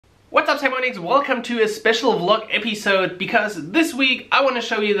What's up, Ionics? Welcome to a special vlog episode because this week I want to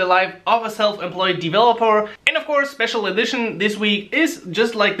show you the life of a self-employed developer, and of course special edition this week is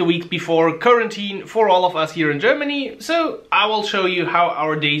just like the weeks before, quarantine for all of us here in Germany, so I will show you how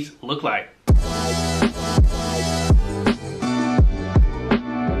our days look like.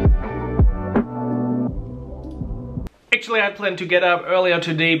 Actually, I planned to get up earlier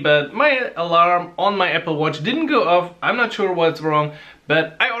today, but my alarm on my Apple Watch didn't go off. I'm not sure what's wrong,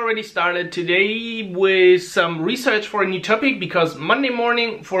 but I already started today with some research for a new topic because Monday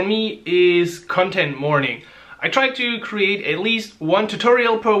morning for me is content morning. I try to create at least one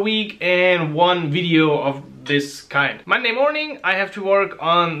tutorial per week and one video of this kind. Monday morning I have to work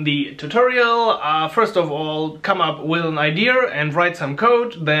on the tutorial. First of all, come up with an idea and write some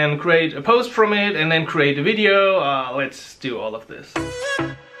code, then create a post from it, and then create a video. Let's do all of this.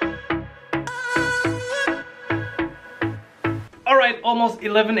 Alright, almost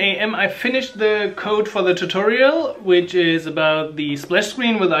 11 AM I finished the code for the tutorial, which is about the splash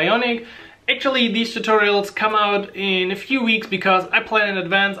screen with Ionic. Actually, these tutorials come out in a few weeks because I plan in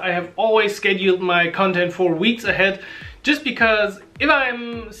advance. I have always scheduled my content for weeks ahead, just because if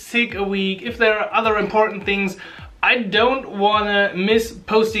I'm sick a week, if there are other important things, I don't wanna miss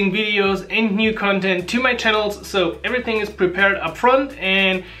posting videos and new content to my channels, so everything is prepared up front,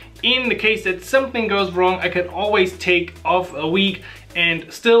 and in the case that something goes wrong, I can always take off a week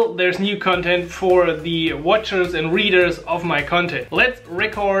and still there's new content for the watchers and readers of my content. Let's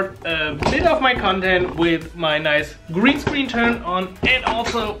record a bit of my content with my nice green screen turned on and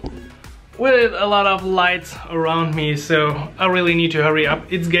also with a lot of lights around me, so I really need to hurry up.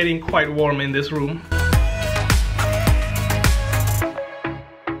 It's getting quite warm in this room.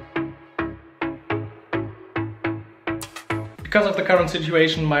 Because of the current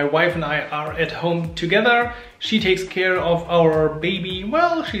situation, my wife and I are at home together. She takes care of our baby.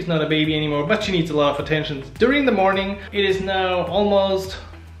 Well, she's not a baby anymore, but she needs a lot of attention. During the morning, it is now almost,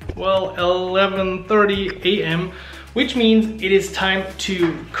 well, 11:30 AM, which means it is time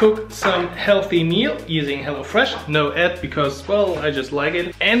to cook some healthy meal using HelloFresh. No ad because, well, I just like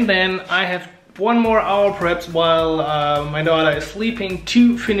it. And then I have one more hour perhaps while my daughter is sleeping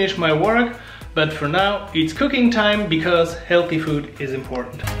to finish my work. But for now, it's cooking time because healthy food is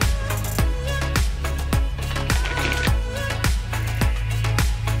important.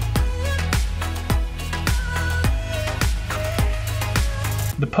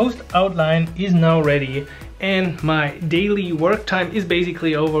 The post outline is now ready and my daily work time is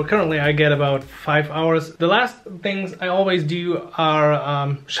basically over. Currently I get about 5 hours. The last things I always do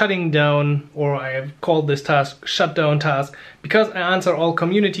are shutting down, or I have called this task shutdown task, because I answer all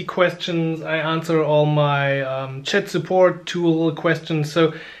community questions, I answer all my chat support tool questions,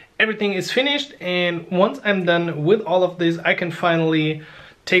 so everything is finished, and once I'm done with all of this I can finally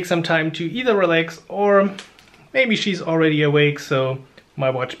take some time to either relax or maybe she's already awake, so my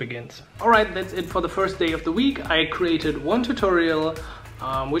watch begins. Alright, that's it for the first day of the week. I created one tutorial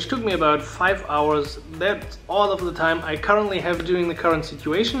which took me about 5 hours. That's all of the time I currently have during the current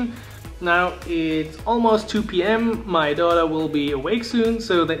situation. Now it's almost 2 PM, my daughter will be awake soon,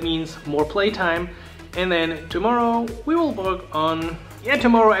 so that means more playtime. And then tomorrow we will work on...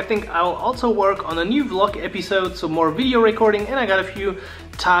 tomorrow I think I'll also work on a new vlog episode, so more video recording, and I got a few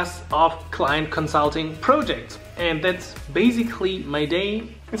tasks of client consulting projects. And that's basically my day.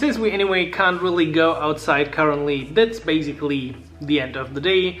 And since we anyway can't really go outside currently, that's basically the end of the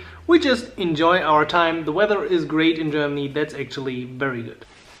day. We just enjoy our time. The weather is great in Germany, that's actually very good.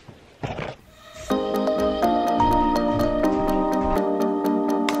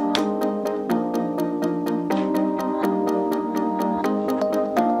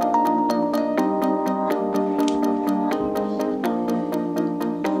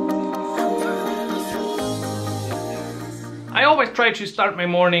 I always try to start my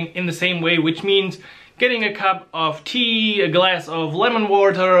morning in the same way, which means getting a cup of tea, a glass of lemon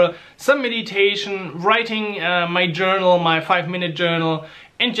water, some meditation, writing my journal, my 5-minute journal,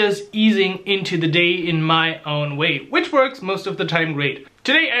 and just easing into the day in my own way, which works most of the time great.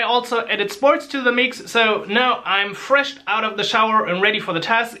 Today I also added sports to the mix, so now I'm fresh out of the shower and ready for the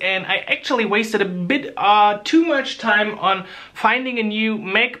task, and I actually wasted a bit too much time on finding a new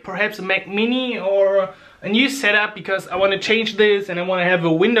Mac, perhaps a Mac Mini or a new setup, because I want to change this and I want to have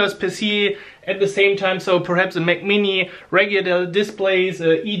a Windows PC at the same time, so perhaps a Mac Mini, regular displays,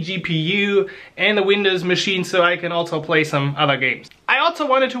 eGPU and a Windows machine so I can also play some other games. I also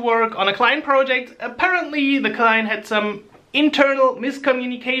wanted to work on a client project. Apparently the client had some internal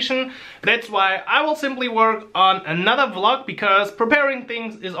miscommunication. That's why I will simply work on another vlog, because preparing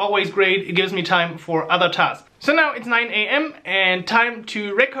things is always great. It gives me time for other tasks. So now it's 9 AM and time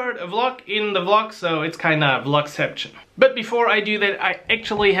to record a vlog in the vlog, so it's kind of vlogception. But before I do that, I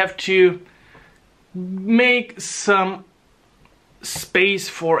actually have to make some space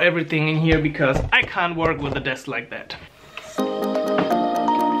for everything in here, because I can't work with a desk like that.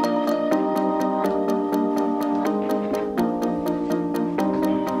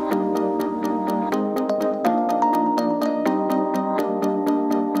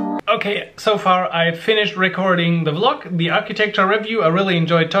 Okay, so far I finished recording the vlog, the architecture review. I really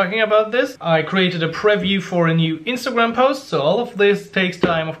enjoyed talking about this. I created a preview for a new Instagram post, so all of this takes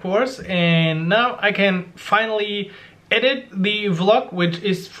time, of course. And now I can finally edit the vlog, which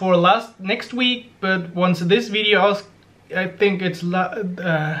is for next week. But once this video, I think it's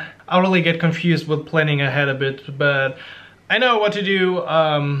I'll really get confused with planning ahead a bit. But I know what to do.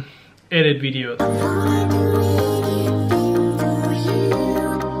 Edit videos.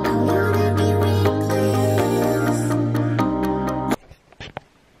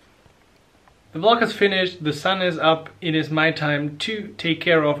 The vlog is finished, the sun is up, it is my time to take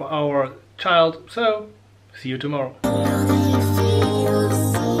care of our child, so see you tomorrow.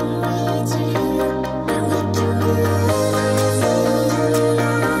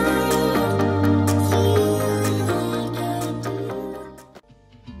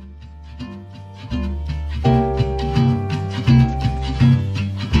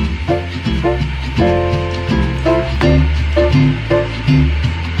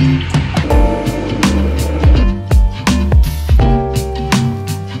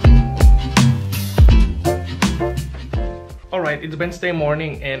 It's Wednesday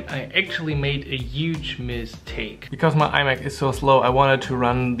morning and I actually made a huge mistake. Because my iMac is so slow, I wanted to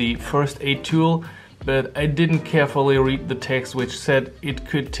run the first aid tool, but I didn't carefully read the text, which said it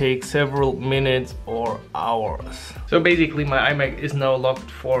could take several minutes or hours. So basically my iMac is now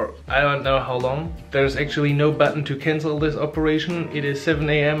locked for I don't know how long. There's actually no button to cancel this operation. It is 7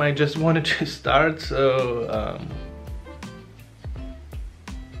 AM, I just wanted to start, so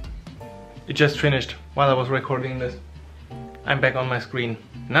it just finished while I was recording this. I'm back on my screen.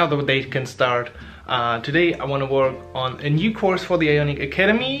 Now the day can start. Today I want to work on a new course for the Ionic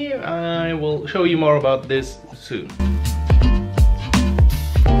Academy. I will show you more about this soon.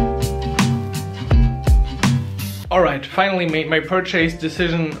 Alright, finally made my purchase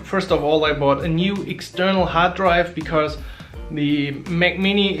decision. First of all, I bought a new external hard drive because the Mac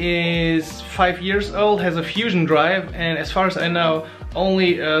Mini is 5 years old, has a Fusion drive, and as far as I know,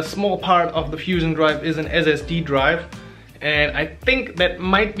 only a small part of the Fusion drive is an SSD drive. And I think that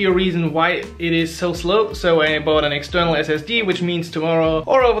might be a reason why it is so slow. So I bought an external SSD, which means tomorrow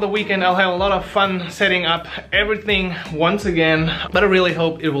or over the weekend I'll have a lot of fun setting up everything once again. But I really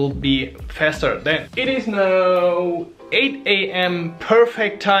hope it will be faster then. It is now 8 AM,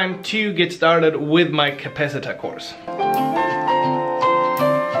 perfect time to get started with my capacitor course.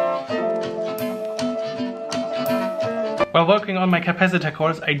 While working on my capacitor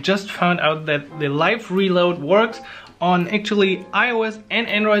course, I just found out that the live reload works on actually iOS and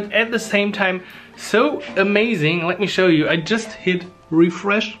Android at the same time. So amazing. Let me show you. I just hit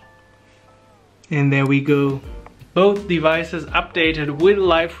refresh and there we go. Both devices updated with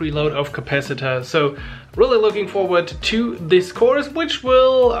live reload of capacitor. So really looking forward to this course, which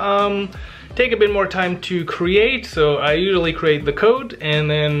will take a bit more time to create. So I usually create the code and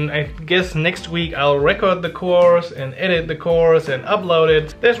then I guess next week I'll record the course and edit the course and upload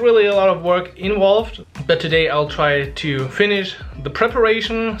it. There's really a lot of work involved, but today I'll try to finish the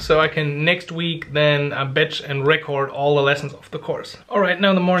preparation so I can next week then batch and record all the lessons of the course. Alright,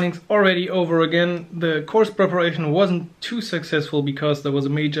 now the morning's already over again. The course preparation wasn't too successful because there was a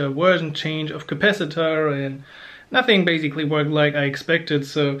major version change of capacitor and nothing basically worked like I expected,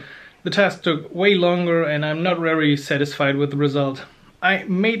 so the task took way longer and I'm not very satisfied with the result. I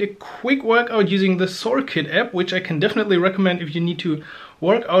made a quick workout using the SoarKit app, which I can definitely recommend if you need to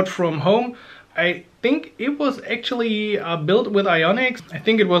work out from home. I think it was actually built with Ionic. I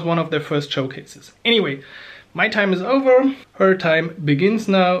think it was one of their first showcases. Anyway, my time is over. Her time begins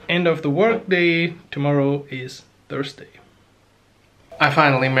now. End of the work day. Tomorrow is Thursday. I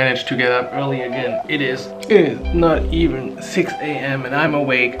finally managed to get up early again. It is not even 6 AM and I'm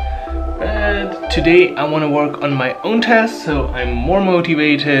awake. But today I want to work on my own tasks, so I'm more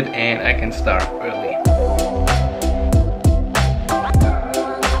motivated and I can start early.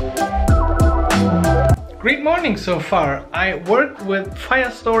 Great morning so far. I worked with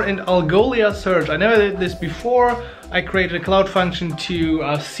Firestore and Algolia search. I never did this before. I created a cloud function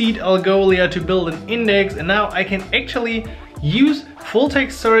to seed Algolia to build an index, and now I can actually use full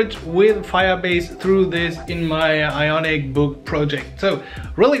text search with Firebase through this in my Ionic book project. So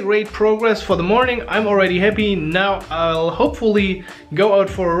really great progress for the morning. I'm already happy. Now I'll hopefully go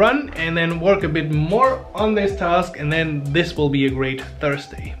out for a run and then work a bit more on this task, and then this will be a great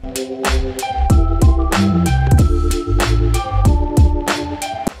Thursday.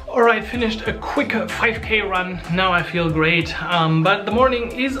 Alright, finished a quick 5K run. Now I feel great, but the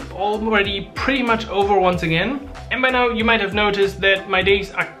morning is already pretty much over once again. And by now you might have noticed that my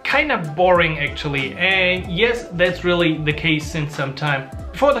days are kind of boring actually. And yes, that's really the case since some time.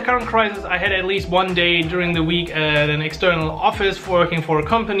 Before the current crisis, I had at least one day during the week at an external office working for a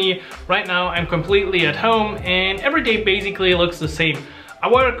company. Right now I'm completely at home and every day basically looks the same.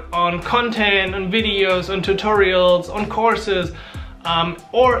 I work on content, on videos, on tutorials, on courses,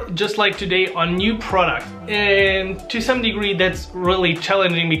 or just like today on new product. And to some degree that's really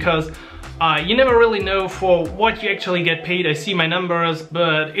challenging because you never really know for what you actually get paid. I see my numbers,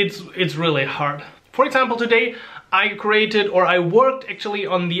 but it's really hard. For example, today I worked actually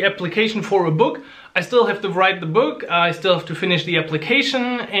on the application for a book. I still have to write the book, I still have to finish the application,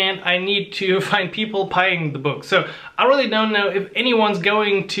 and I need to find people buying the book. So I really don't know if anyone's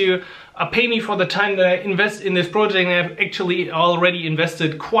going to pay me for the time that I invest in this project, and I've actually already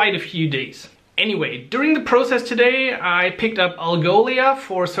invested quite a few days. Anyway, during the process today, I picked up Algolia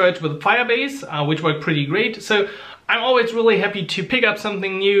for search with Firebase, which worked pretty great. So I'm always really happy to pick up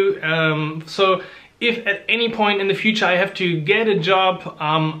something new. So if at any point in the future I have to get a job,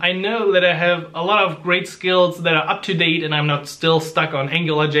 I know that I have a lot of great skills that are up to date and I'm not still stuck on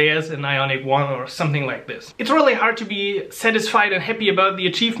AngularJS and Ionic 1 or something like this. It's really hard to be satisfied and happy about the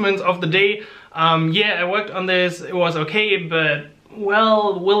achievements of the day. Yeah, I worked on this, it was okay, but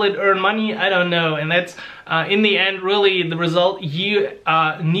well, will it earn money? I don't know. And that's in the end really the result you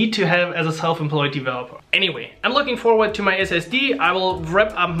need to have as a self-employed developer. Anyway, I'm looking forward to my SSD. I will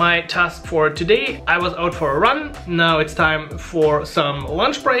wrap up my task for today. I was out for a run. Now it's time for some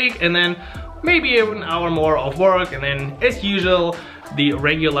lunch break and then maybe an hour more of work, and then as usual the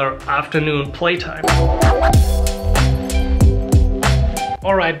regular afternoon playtime.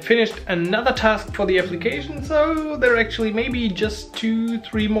 Alright, finished another task for the application, so there are actually maybe just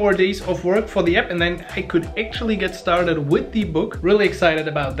 2-3 more days of work for the app and then I could actually get started with the book. Really excited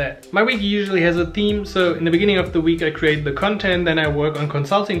about that. My week usually has a theme, so in the beginning of the week I create the content, then I work on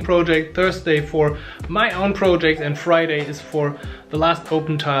consulting project, Thursday for my own project, and Friday is for the last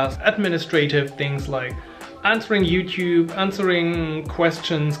open task, administrative things like answering YouTube, answering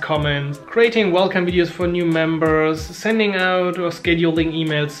questions, comments, creating welcome videos for new members, sending out or scheduling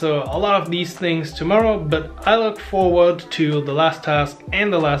emails. So a lot of these things tomorrow, but I look forward to the last task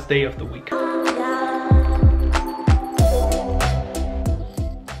and the last day of the week.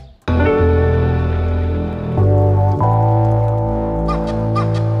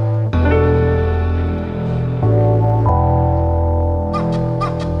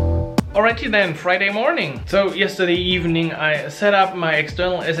 Alrighty then, Friday morning. So yesterday evening I set up my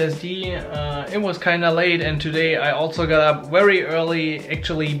external SSD. It was kinda late, and today I also got up very early,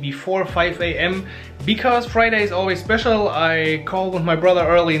 actually before 5 AM, because Friday is always special. I call with my brother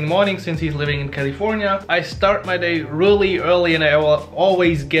early in the morning since he's living in California. I start my day really early and I will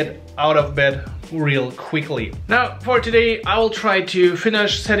always get out of bed real quickly. Now for today I will try to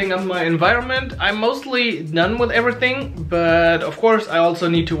finish setting up my environment. I'm mostly done with everything, but of course I also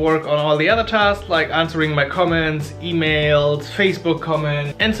need to work on all the other tasks like answering my comments, emails, Facebook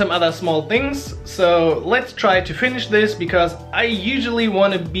comments, and some other small things. So let's try to finish this, because I usually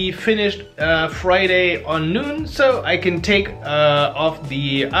want to be finished Friday on noon, so I can take off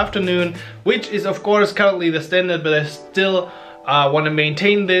the afternoon, which is of course currently the standard, but I still want to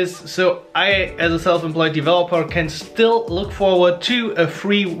maintain this, so I as a self-employed developer can still look forward to a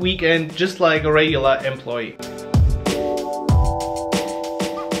free weekend just like a regular employee.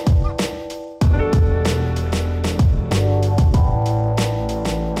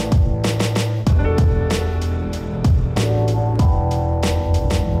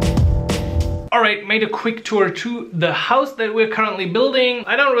 Alright, made a quick tour to the house that we're currently building.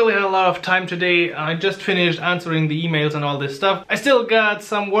 I don't really have a lot of time today. I just finished answering the emails and all this stuff. I still got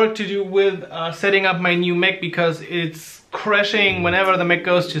some work to do with setting up my new Mac, because it's crashing whenever the Mac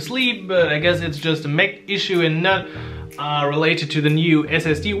goes to sleep, but I guess it's just a Mac issue and not related to the new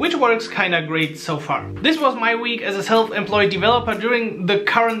SSD, which works kinda great so far. This was my week as a self-employed developer during the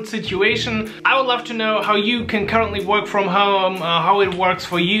current situation. I would love to know how you can currently work from home, how it works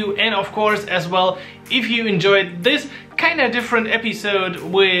for you, and of course as well, if you enjoyed this kind of different episode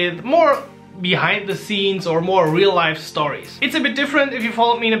with more behind the scenes or more real life stories. It's a bit different. If you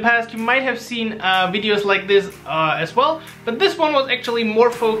followed me in the past, you might have seen videos like this as well, but this one was actually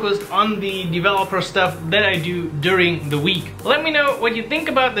more focused on the developer stuff that I do during the week. Let me know what you think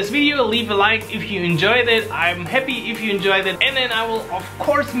about this video. Leave a like if you enjoyed it. I'm happy if you enjoyed it, and then I will of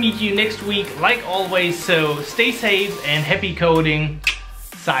course meet you next week like always. So stay safe and happy coding.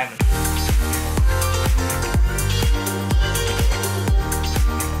 Simon.